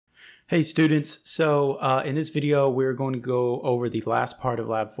Hey students, so in this video we're going to go over the last part of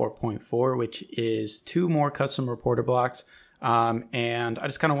lab 4.4, which is two more custom reporter blocks, and I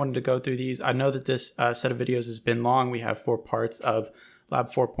just kind of wanted to go through these. I know that this set of videos has been long. We have 4 parts of lab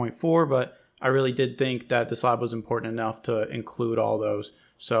 4.4, but I really did think that this lab was important enough to include all those.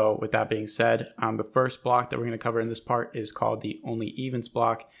 So with that being said, the first block that we're going to cover in this part is called the only evens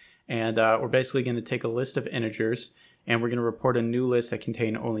block, and we're basically going to take a list of integers and we're going to report a new list that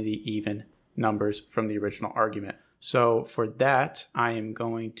contain only the even numbers from the original argument. So for that, I am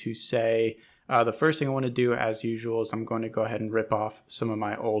going to say the first thing I want to do, as usual, is I'm going to go ahead and rip off some of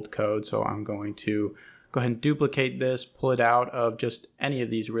my old code. So I'm going to go ahead and duplicate this, pull it out of just any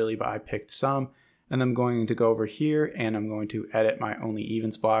of these really, but I picked some. And I'm going to go over here and I'm going to edit my only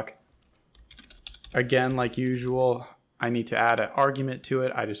evens block. Again, like usual, I need to add an argument to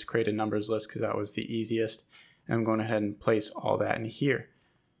it. I just created a numbers list because that was the easiest. And I'm going ahead and place all that in here.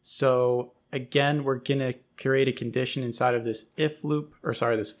 So again, we're going to create a condition inside of this if loop, or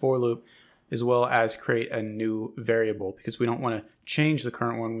sorry, this for loop, as well as create a new variable because we don't want to change the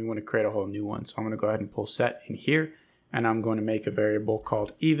current one. We want to create a whole new one. So I'm going to go ahead and pull set in here, and I'm going to make a variable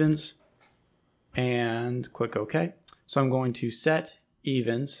called evens and click OK. So I'm going to set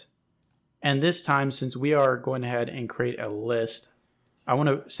evens. And this time, since we are going ahead and create a list, I want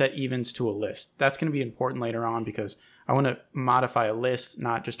to set evens to a list. That's going to be important later on because I want to modify a list,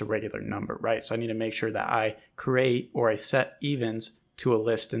 not just a regular number, right? So I need to make sure that I create or I set evens to a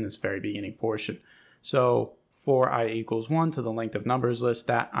list in this very beginning portion. So for I equals 1 to the length of numbers list,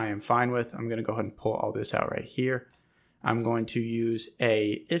 that I am fine with. I'm going to go ahead and pull all this out right here. I'm going to use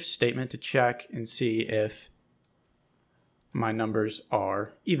a if statement to check and see if my numbers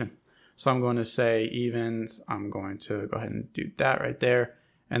are even. So I'm going to say evens, I'm going to go ahead and do that right there.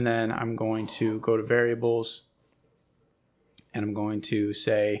 And then I'm going to go to variables and I'm going to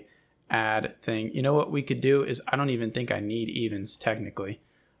say add thing. You know what we could do is I don't even think I need evens technically.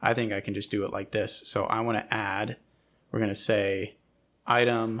 I think I can just do it like this. So I want to add, we're going to say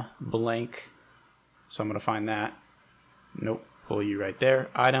item blank. So I'm going to find that. Nope, pull you right there.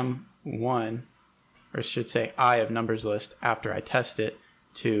 Item 1, or I should say I of numbers list after I test it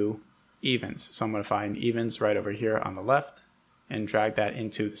to evens. So I'm going to find evens right over here on the left and drag that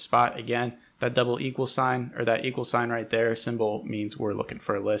into the spot. Again, that double equal sign or that equal sign right there symbol means we're looking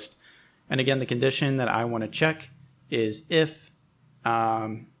for a list. And again, the condition that I want to check is if,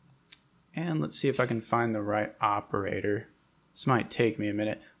 and let's see if I can find the right operator. This might take me a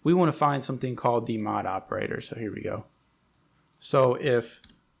minute. We want to find something called the mod operator. So here we go. So if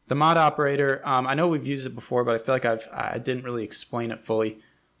the mod operator, I know we've used it before, but I feel like I didn't really explain it fully.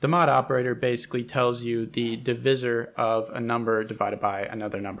 The mod operator basically tells you the divisor of a number divided by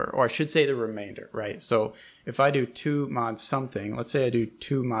another number, or I should say the remainder, right? So if I do 2 mod something, let's say I do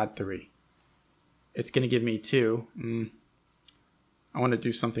 2 mod 3, it's going to give me 2. I want to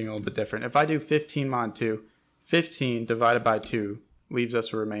do something a little bit different. If I do 15 mod 2, 15 divided by 2 leaves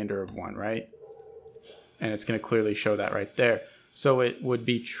us a remainder of 1, right? And it's going to clearly show that right there. So it would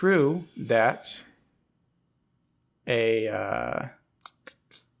be true that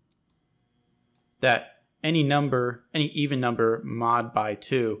that any even number mod by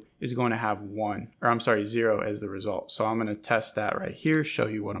 2 is going to have 0 as the result. So I'm going to test that right here, show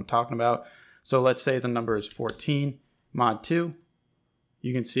you what I'm talking about. So let's say the number is 14 mod 2.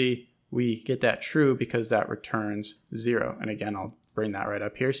 You can see we get that true because that returns 0. And again, I'll bring that right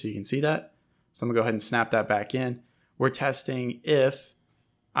up here so you can see that. So I'm going to go ahead and snap that back in. We're testing if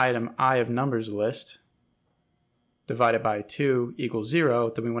item I of numbers list divided by 2 equals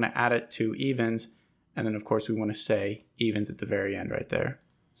 0, then we want to add it to evens. And then, of course, we want to say evens at the very end right there.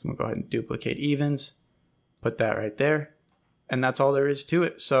 So I'm going to go ahead and duplicate evens, put that right there. And that's all there is to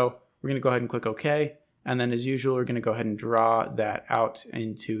it. So we're going to go ahead and click OK. And then, as usual, we're going to go ahead and draw that out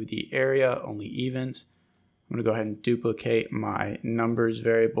into the area, only evens. I'm going to go ahead and duplicate my numbers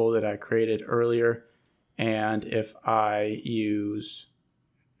variable that I created earlier. And if I use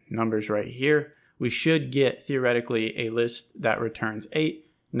numbers right here, we should get theoretically a list that returns 8,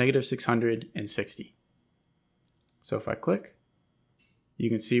 negative 660. So if I click, you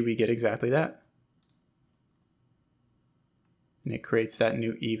can see we get exactly that. And it creates that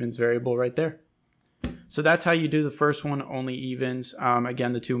new evens variable right there. So that's how you do the first one, only evens.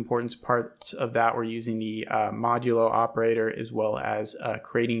 Again, the 2 important parts of that were using the modulo operator as well as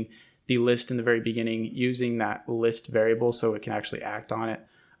creating the list in the very beginning using that list variable so it can actually act on it.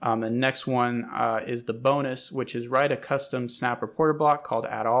 The next one is the bonus, which is write a custom snap reporter block called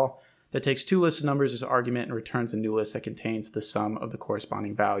add all that takes 2 lists of numbers as argument and returns a new list that contains the sum of the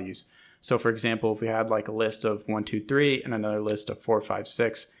corresponding values. So for example, if we had like a list of 1, 2, 3 and another list of 4, 5,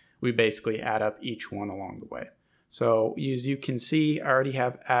 6, we basically add up each one along the way. So as you can see, I already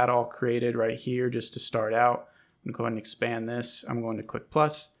have add all created right here just to start out. I'm going to go ahead and expand this. I'm going to click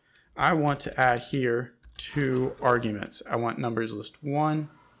plus. I want to add here 2 arguments. I want numbers list 1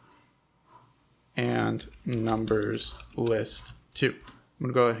 and numbers list 2. I'm going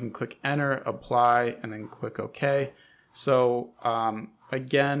to go ahead and click enter, apply, and then click OK. So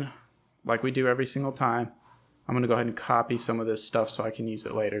again, like we do every single time, I'm going to go ahead and copy some of this stuff so I can use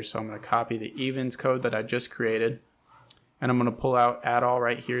it later. So I'm going to copy the evens code that I just created, and I'm going to pull out add all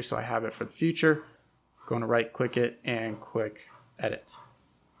right here so I have it for the future. Going to right click it and click edit.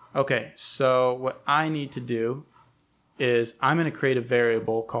 Okay, so what I need to do is I'm going to create a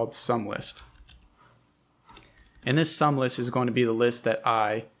variable called SumList. And this SumList is going to be the list that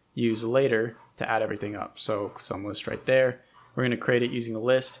I use later to add everything up. So SumList right there. We're going to create it using a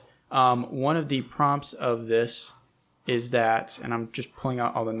list. One of the prompts of this is that, and I'm just pulling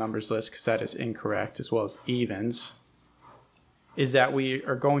out all the numbers list because that is incorrect, as well as evens, is that we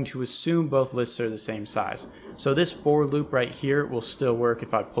are going to assume both lists are the same size. So this for loop right here will still work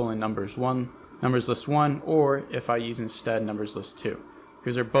if I pull in numbers list 1, or if I use instead numbers list 2,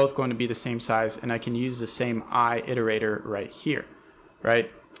 because they're both going to be the same size, and I can use the same I iterator right here, right?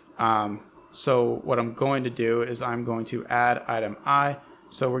 So what I'm going to do is I'm going to add item I.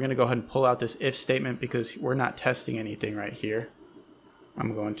 So we're going to go ahead and pull out this if statement because we're not testing anything right here.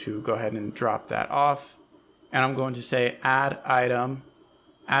 I'm going to go ahead and drop that off. And I'm going to say add item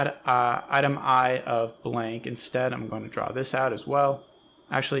I of blank. Instead, I'm going to draw this out as well.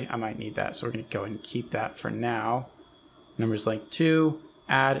 Actually, I might need that. So we're going to go ahead and keep that for now. Numbers like 2,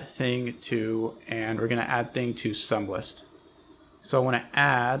 add thing to, and we're going to add thing to SumList. So I want to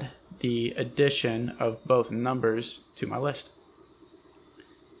add the addition of both numbers to my list.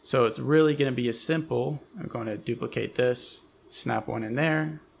 So it's really going to be as simple. I'm going to duplicate this, snap 1 in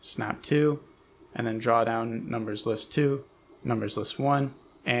there, snap 2, and then draw down numbers list 2, numbers list 1,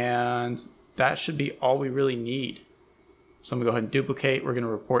 and that should be all we really need. So I'm going to go ahead and duplicate. We're going to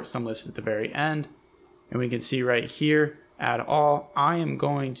report SumList at the very end, and we can see right here, add all. I am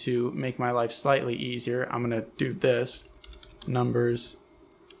going to make my life slightly easier. I'm going to do this, numbers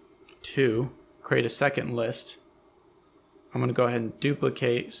 2, create a second list. I'm going to go ahead and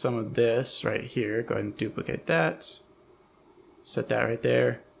duplicate some of this right here. Go ahead and duplicate that. Set that right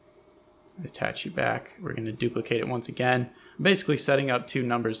there. Attach you back. We're going to duplicate it once again. I'm basically setting up 2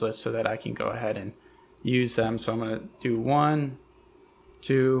 numbers lists so that I can go ahead and use them. So I'm going to do 1,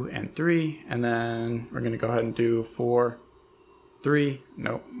 2, and 3. And then we're going to go ahead and do 4, 3.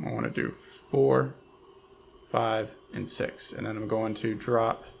 Nope, I want to do 4, 5, and 6. And then I'm going to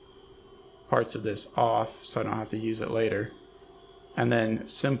drop parts of this off so I don't have to use it later. And then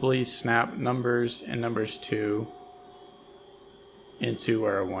simply snap numbers and numbers 2 into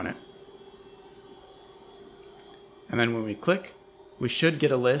where I want it. And then when we click, we should get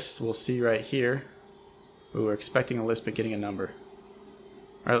a list. We'll see right here. We were expecting a list but getting a number.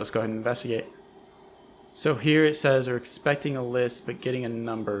 All right, let's go ahead and investigate. So here it says we're expecting a list but getting a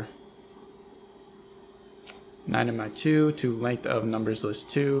number. 9 in my 2 to length of numbers list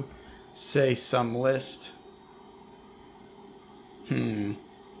 2. Say SumList. We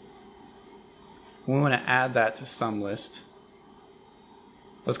want to add that to SumList.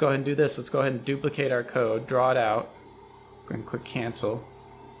 Let's go ahead and do this. Let's go ahead and duplicate our code, draw it out, go ahead and click cancel.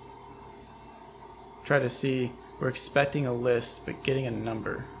 Try to see, we're expecting a list but getting a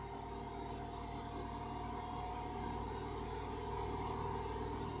number.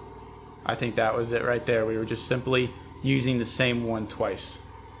 I think that was it right there. We were just simply using the same one twice.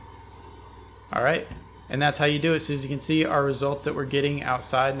 All right, and that's how you do it. So as you can see, our result that we're getting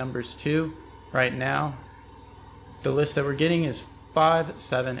outside numbers 2 right now, the list that we're getting is 5,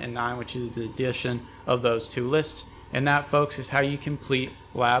 7, and 9, which is the addition of those 2 lists. And that, folks, is how you complete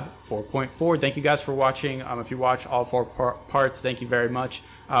Lab 4.4. Thank you guys for watching. If you watch all 4 parts, thank you very much.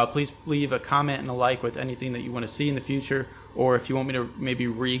 Please leave a comment and a like with anything that you want to see in the future, or if you want me to maybe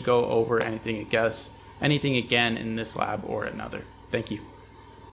re-go over anything again in this lab or another. Thank you.